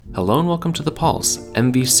Hello and welcome to The Pulse,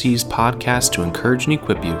 MVC's podcast to encourage and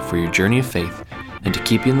equip you for your journey of faith and to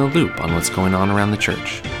keep you in the loop on what's going on around the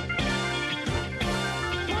church.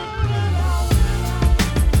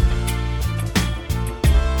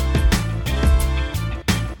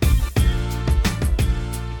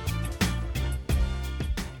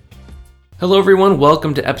 Hello everyone,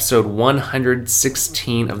 welcome to episode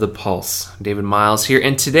 116 of The Pulse. David Miles here,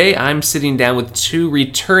 and today I'm sitting down with two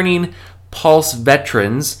returning Pulse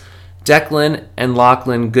veterans, Declan and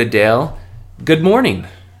Lachlan Goodale. Good morning.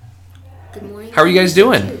 Good morning. How are you guys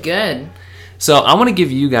doing? Good. So I want to give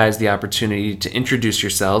you guys the opportunity to introduce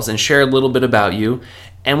yourselves and share a little bit about you.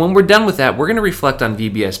 And when we're done with that, we're going to reflect on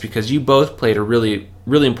VBS because you both played a really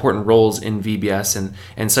important roles in VBS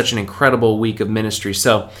and such an incredible week of ministry.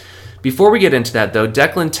 So before we get into that though,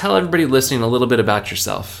 Declan, tell everybody listening a little bit about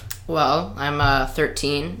yourself. Well, I'm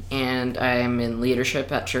 13 and I'm in leadership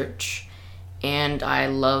at church. And I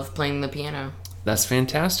love playing the piano. That's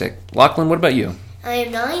fantastic. Lachlan, what about you? I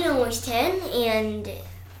am 9, almost 10, and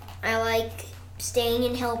I like staying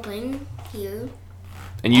and helping here.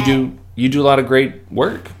 And you do a lot of great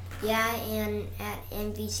work. Yeah, and at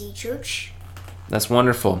MVC Church. That's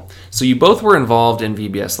wonderful. So you both were involved in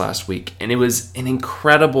VBS last week, and it was an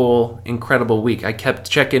incredible week. I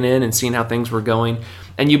kept checking in and seeing how things were going.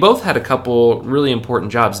 And you both had a couple really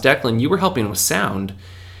important jobs. Declan, you were helping with sound.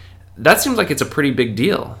 That seems like it's a pretty big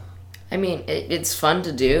deal. I mean, it's fun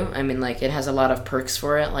to do. I mean, like, it has a lot of perks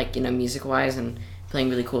for it, like, you know, music-wise and playing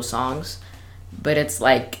really cool songs. But it's,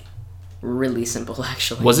 like, really simple,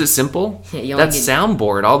 actually. Was it simple? Yeah, that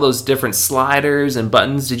soundboard, all those different sliders and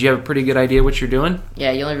buttons, did you have a pretty good idea what you're doing?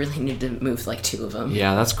 Yeah, you only really need to move, like, 2 of them.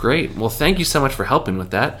 Yeah, that's great. Well, thank you so much for helping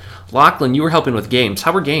with that. Lachlan, you were helping with games.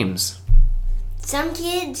 How were games? Some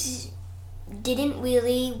kids didn't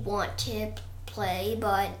really want to play,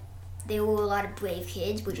 but there were a lot of brave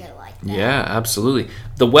kids, which I liked. Yeah, absolutely.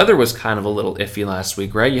 The weather was kind of a little iffy last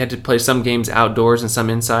week, right? You had to play some games outdoors and some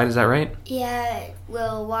inside, is that right? Yeah,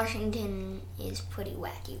 well, Washington is pretty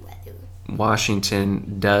wacky weather.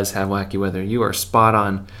 Washington does have wacky weather. You are spot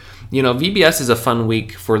on. You know, VBS is a fun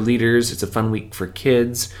week for leaders. It's a fun week for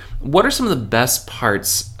kids. What are some of the best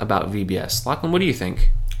parts about VBS? Lachlan, what do you think?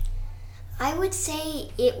 I would say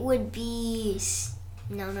it would be...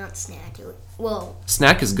 No, not snack.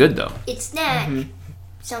 Snack is good, though. It's snack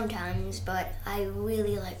sometimes, but I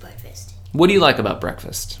really like breakfast. What do you like about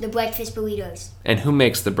breakfast? The breakfast burritos. And who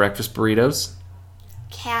makes the breakfast burritos?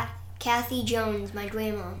 Kathy Jones, my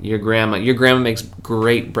grandma. Your grandma makes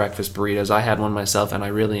great breakfast burritos. I had one myself, and I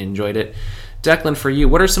really enjoyed it. Declan, for you,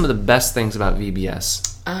 what are some of the best things about VBS?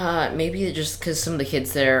 Maybe just because some of the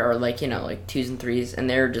kids there are like, you know, like 2s and 3s, and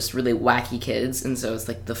they're just really wacky kids, and so it's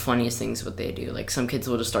like the funniest things what they do. Like some kids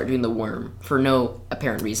will just start doing the worm for no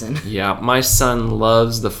apparent reason. Yeah, my son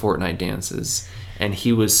loves the Fortnite dances, and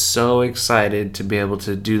he was so excited to be able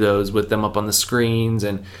to do those with them up on the screens,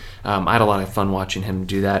 and I had a lot of fun watching him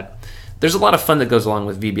do that. There's a lot of fun that goes along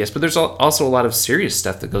with VBS, but there's also a lot of serious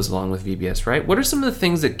stuff that goes along with VBS, right? What are some of the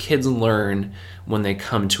things that kids learn when they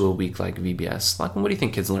come to a week like VBS? Lachlan, what do you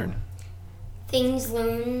think kids learn? Things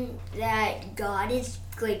learn that God is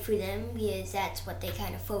great for them because that's what they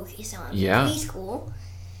kind of focus on in preschool.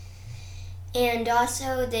 And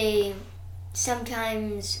also they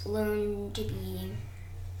sometimes learn to be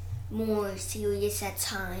more serious at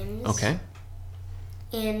times. Okay.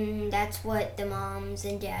 And that's what the moms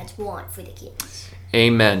and dads want for the kids.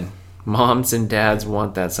 Amen. Moms and dads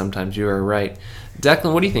want that sometimes. You are right.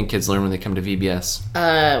 Declan, what do you think kids learn when they come to VBS?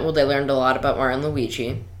 Well, they learned a lot about Mario and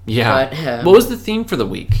Luigi. Yeah. But, what was the theme for the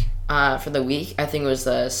week? For the week, I think it was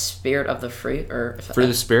the spirit of the fruit. Fruit of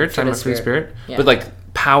the Spirit? Talking about Fruit of the Spirit? Yeah. With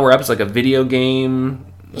like power-ups, like a video game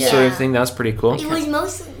sort of thing. That was pretty cool.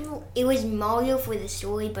 It was Mario for the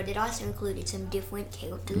story, but it also included some different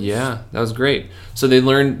characters. Yeah, that was great. So they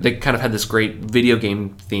kind of had this great video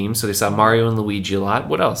game theme. So they saw Mario and Luigi a lot.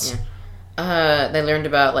 What else? Yeah. They learned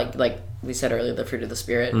about, like we said earlier, the fruit of the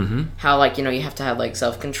Spirit. Mm-hmm. How, like, you know, you have to have, like,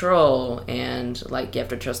 self-control and, like, you have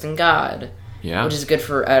to trust in God. Yeah. Which is good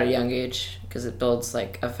for at a young age because it builds,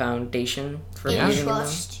 like, a foundation for using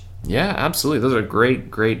trust. Yeah, absolutely. Those are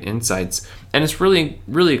great insights. And it's really,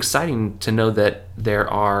 really exciting to know that there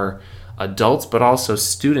are adults, but also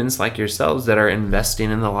students like yourselves that are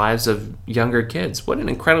investing in the lives of younger kids. What an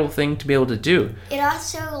incredible thing to be able to do. It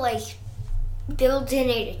also, like, builds in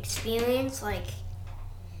an experience, like,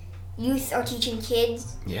 youth are teaching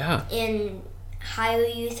kids. Yeah. And higher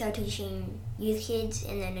youth are teaching youth kids,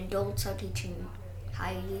 and then adults are teaching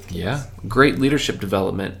higher youth kids. Yeah, great leadership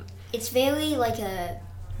development. It's very like a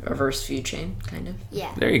reverse food chain, kind of.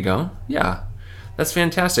 Yeah. There you go. Yeah. That's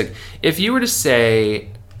fantastic. If you were to say,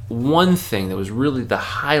 one thing that was really the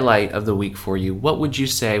highlight of the week for you, what would you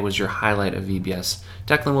say was your highlight of VBS?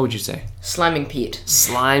 Declan, what would you say? Sliming Pete.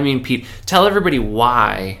 Sliming Pete. Tell everybody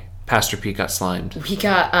why Pastor Pete got slimed.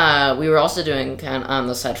 We were also doing kind of on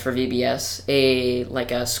the side for VBS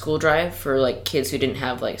a school drive for like kids who didn't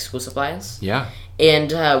have like school supplies. Yeah.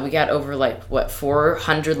 And we got over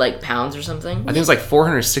 400 pounds or something. I think it was like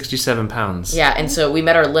 467 pounds. Yeah, and so we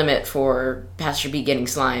met our limit for Pastor Pete getting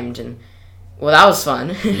slimed, and well, that was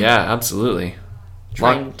fun. Yeah, absolutely.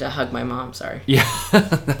 Trying to hug my mom, sorry. Yeah,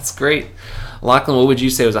 that's great. Lachlan, what would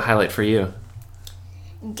you say was a highlight for you?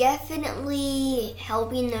 Definitely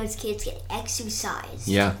helping those kids get exercise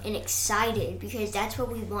and excited, because that's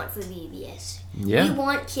what we want for VBS. Yeah. We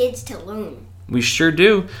want kids to learn. We sure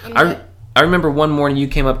do. I remember one morning you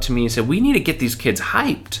came up to me and said, we need to get these kids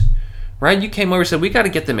hyped, right? You came over and said, we got to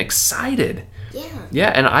get them excited. Yeah.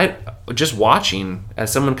 Yeah, and I just watching, as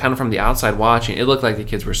someone kind of from the outside watching, it looked like the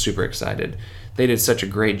kids were super excited. They did such a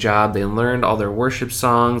great job. They learned all their worship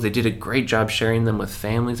songs. They did a great job sharing them with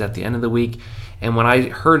families at the end of the week. And when I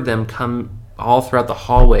heard them come all throughout the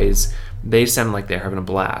hallways, they sounded like they're having a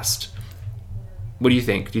blast. What do you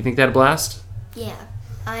think? Do you think they had a blast? Yeah.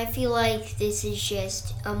 I feel like this is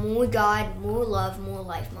just a more God, more love, more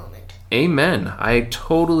life moment. Amen. I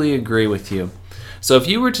totally agree with you. So if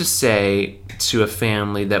you were to say to a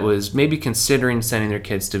family that was maybe considering sending their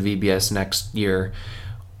kids to VBS next year,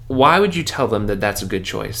 why would you tell them that that's a good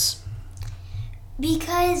choice?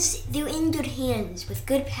 Because they're in good hands with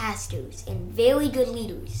good pastors and very good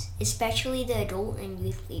leaders, especially the adult and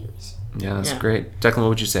youth leaders. Yeah, that's great. Declan, what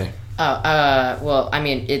would you say? Well, I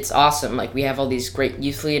mean, it's awesome. Like, we have all these great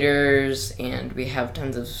youth leaders, and we have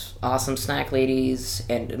tons of awesome snack ladies,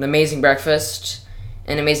 and an amazing breakfast,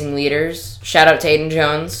 and amazing leaders. Shout out to Aiden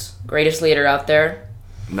Jones, greatest leader out there.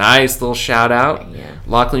 Nice little shout out. Yeah.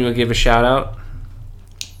 Lachlan, you want to give a shout out?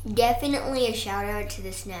 Definitely a shout out to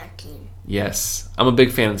the snack team. Yes. I'm a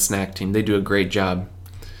big fan of the snack team. They do a great job.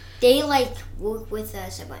 They work with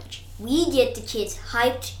us a bunch. We get the kids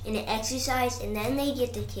hyped and exercised, and then they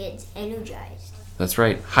get the kids energized. That's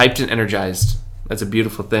right. Hyped and energized. That's a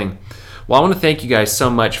beautiful thing. Well, I want to thank you guys so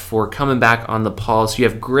much for coming back on the Pulse. You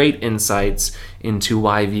have great insights into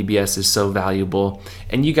why VBS is so valuable.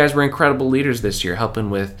 And you guys were incredible leaders this year, helping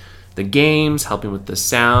with the games, helping with the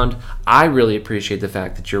sound. I really appreciate the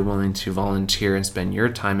fact that you're willing to volunteer and spend your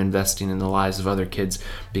time investing in the lives of other kids,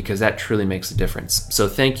 because that truly makes a difference. So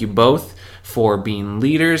thank you both for being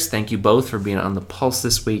leaders. Thank you both for being on the Pulse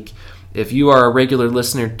this week. If you are a regular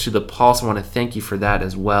listener to the Pulse, I want to thank you for that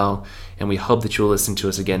as well. And we hope that you'll listen to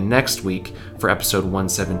us again next week for episode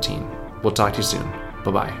 117. We'll talk to you soon.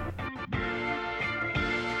 Bye-bye.